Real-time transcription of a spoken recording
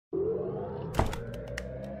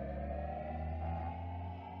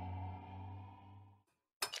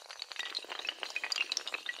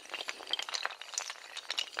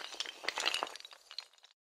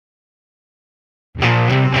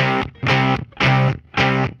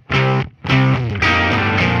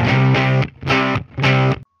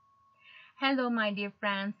Hello, my dear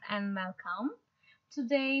friends, and welcome.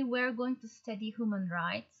 Today we're going to study human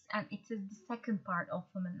rights, and it is the second part of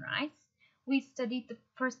human rights. We studied the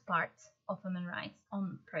first part of human rights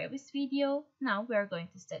on previous video. Now we're going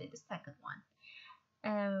to study the second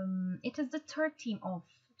one. It is the third theme of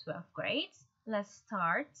 12th grade. Let's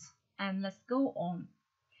start and let's go on.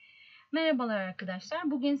 Merhabalar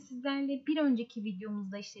arkadaşlar. Bugün sizlerle bir önceki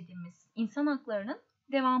videomuzda işlediğimiz insan haklarının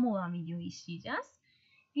devamı olan videoyu işleyeceğiz.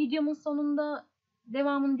 Videomun sonunda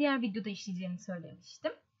devamını diğer videoda işleyeceğimi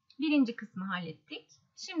söylemiştim. Birinci kısmı hallettik.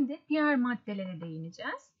 Şimdi diğer maddelere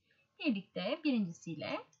değineceğiz. Birlikte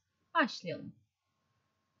birincisiyle başlayalım.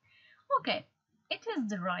 Okay. It is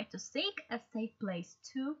the right to seek a safe place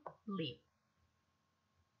to live.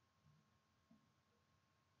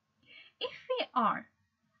 If we are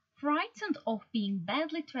frightened of being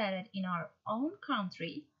badly treated in our own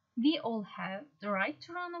country, we all have the right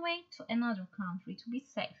to run away to another country to be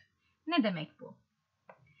safe. Ne demek bu?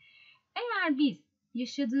 Eğer biz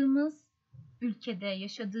yaşadığımız ülkede,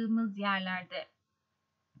 yaşadığımız yerlerde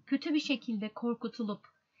kötü bir şekilde korkutulup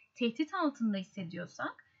tehdit altında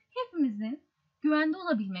hissediyorsak, hepimizin güvende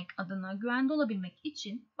olabilmek adına, güvende olabilmek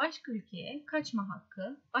için başka ülkeye kaçma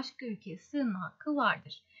hakkı, başka ülkeye sığınma hakkı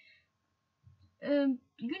vardır.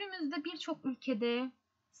 Günümüzde birçok ülkede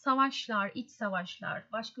savaşlar, iç savaşlar,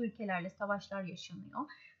 başka ülkelerle savaşlar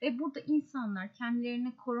yaşanıyor ve burada insanlar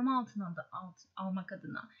kendilerini koruma altına da almak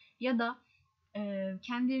adına ya da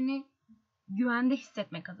kendilerini güvende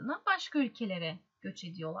hissetmek adına başka ülkelere göç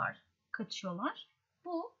ediyorlar, kaçıyorlar.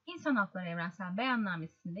 Bu İnsan Hakları Evrensel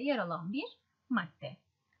Beyannamesi'nde yer alan bir madde.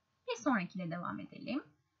 Bir sonrakiyle devam edelim.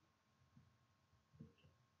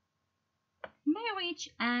 Marriage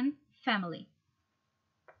and family.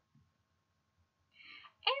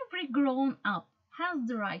 Every grown-up has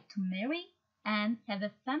the right to marry and have a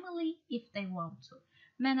family if they want to.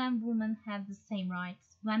 Men and women have the same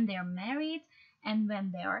rights when they are married and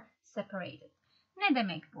when they are separated. Ne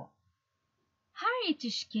demek bu? Her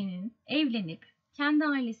yetişkinin evlenip kendi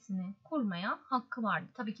ailesini kurmaya hakkı vardır.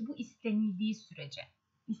 Tabii ki bu istenildiği sürece,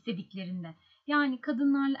 istediklerinde. Yani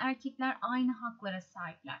kadınlarla erkekler aynı haklara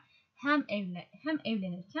sahipler. Hem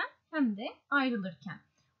evlenirken hem de ayrılırken.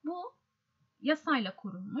 Bu yasayla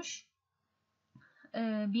korunmuş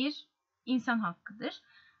bir insan hakkıdır.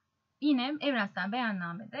 Yine evrensel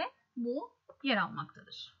beyannamede bu yer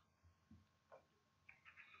almaktadır.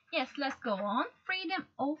 Yes, let's go on. Freedom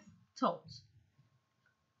of thought.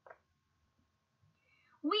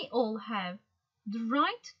 We all have the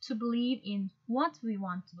right to believe in what we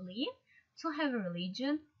want to believe, to have a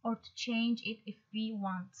religion or to change it if we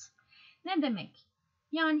want. Ne demek?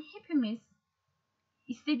 Yani hepimiz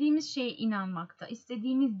İstediğimiz şeye inanmakta,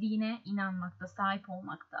 istediğimiz dine inanmakta, sahip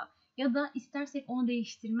olmakta ya da istersek onu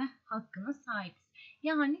değiştirme hakkına sahibiz.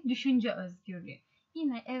 Yani düşünce özgürlüğü.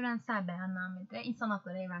 Yine evrensel beyannamede, İnsan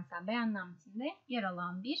Hakları Evrensel Beyannamesi'nde yer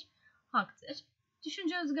alan bir haktır.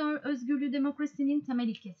 Düşünce özgürlüğü demokrasinin temel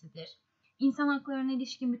ilkesidir. İnsan haklarına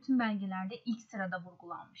ilişkin bütün belgelerde ilk sırada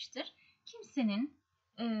vurgulanmıştır. Kimsenin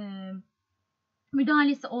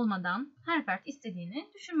müdahalesi olmadan her fert istediğini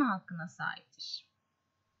düşünme hakkına sahiptir.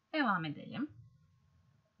 Devam edelim.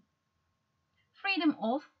 Freedom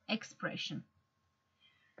of expression.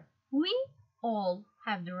 We all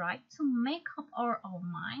have the right to make up our own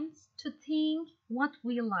minds, to think what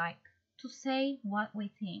we like, to say what we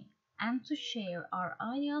think, and to share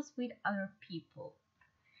our ideas with other people.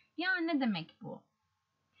 Yani ne demek bu?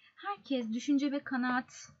 Herkes düşünce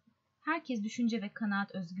ve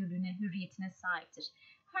kanaat özgürlüğüne, hürriyetine sahiptir.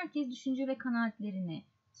 Herkes düşünce ve kanaatlerini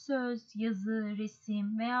söz, yazı,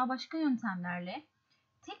 resim veya başka yöntemlerle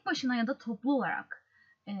tek başına ya da toplu olarak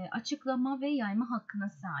açıklama ve yayma hakkına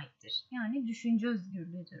sahiptir. Yani düşünce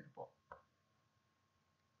özgürlüğüdür bu.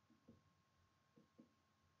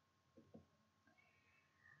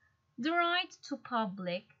 The right to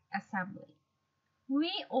public assembly.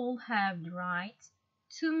 We all have the right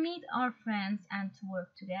to meet our friends and to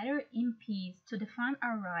work together in peace to defend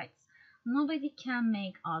our rights. Nobody can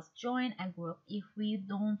make us join a group if we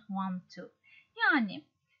don't want to. Yani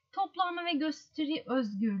toplanma ve gösteri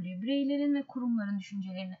özgürlüğü, bireylerin ve kurumların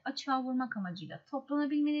düşüncelerini açığa vurmak amacıyla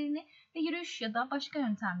toplanabilmelerini ve yürüyüş ya da başka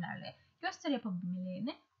yöntemlerle gösteri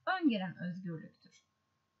yapabilmelerini öngören özgürlüktür.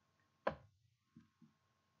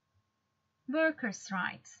 Workers'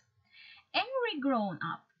 rights. Every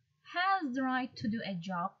grown-up has the right to do a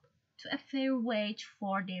job, to a fair wage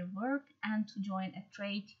for their work and to join a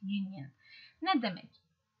trade union. Ne demek?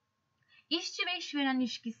 İşçi ve işveren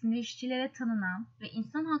ilişkisinde işçilere tanınan ve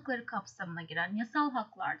insan hakları kapsamına giren yasal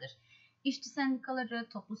haklardır. İşçi sendikaları,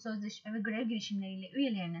 toplu sözleşme ve grev girişimleriyle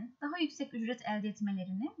üyelerinin daha yüksek ücret elde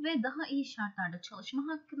etmelerini ve daha iyi şartlarda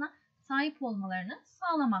çalışma hakkına sahip olmalarını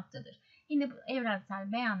sağlamaktadır. Yine bu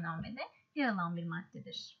evrensel beyannamede yer alan bir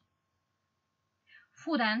maddedir.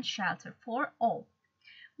 Food and shelter for all.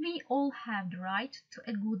 We all have the right to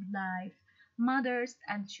a good life. Mothers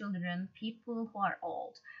and children, people who are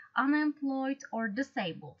old, unemployed or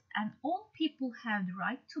disabled, and all people have the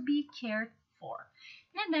right to be cared for.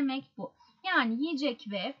 Ne demek bu? Yani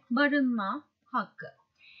yiyecek ve barınma hakkı.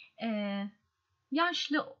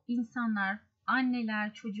 Yaşlı insanlar,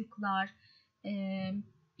 anneler, çocuklar,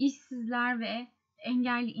 işsizler ve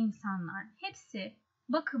engelli insanlar hepsi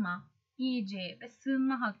bakıma, yiyeceğe ve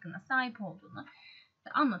sığınma hakkına sahip olduğunu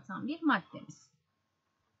anlatan bir maddemiz.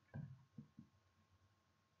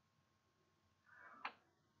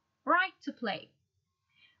 Right to play.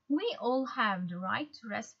 We all have the right to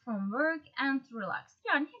rest from work and to relax.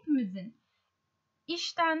 Yani hepimizin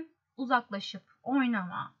işten uzaklaşıp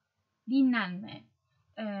oynama, dinlenme,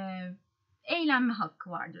 eğlenme hakkı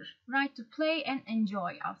vardır. Right to play and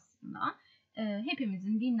enjoy aslında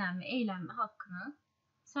hepimizin dinlenme, eğlenme hakkına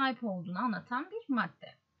sahip olduğunu anlatan bir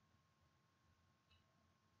madde.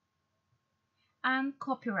 And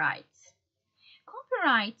copyright.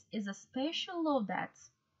 Copyright is a special law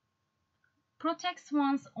that protects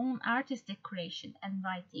one's own artistic creation and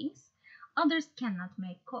writings. Others cannot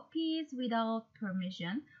make copies without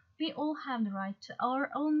permission. We all have the right to our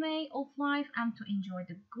own way of life and to enjoy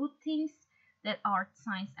the good things that art,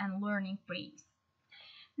 science and learning brings.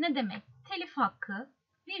 Ne demek? Telif hakkı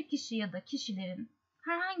bir kişi ya da kişilerin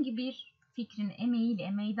herhangi bir fikrin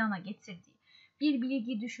emeğiyle meydana getirdiği bir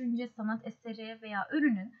bilgi, düşünce, sanat eseri veya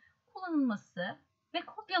ürünün kullanılması ve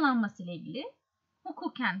kopyalanması ile ilgili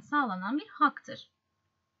hukuken sağlanan bir haktır.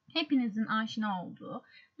 Hepinizin aşina olduğu,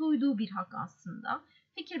 duyduğu bir hak aslında.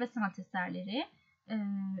 Fikir ve sanat eserleri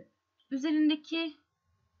üzerindeki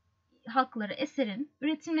hakları eserin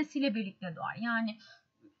üretilmesiyle birlikte doğar. Yani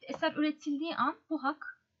eser üretildiği an bu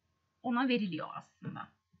hak ona veriliyor aslında.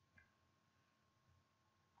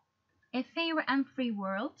 A fair and free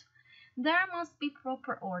world, there must be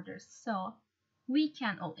proper orders, so we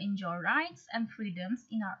can all enjoy rights and freedoms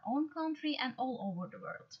in our own country and all over the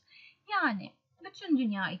world. Yani bütün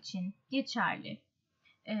dünya için geçerli,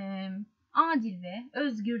 adil ve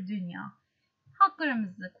özgür dünya,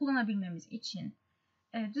 haklarımızı kullanabilmemiz için,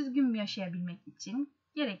 düzgün yaşayabilmek için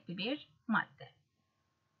gerekli bir madde.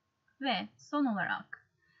 Ve son olarak,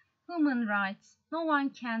 human rights, no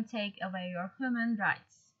one can take away your human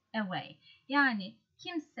rights away. Yani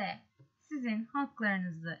kimse sizin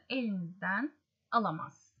haklarınızı elinizden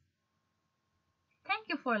alamaz. Thank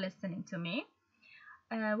you for listening to me.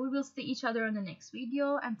 We will see each other in the next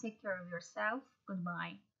video and take care of yourself.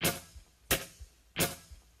 Goodbye.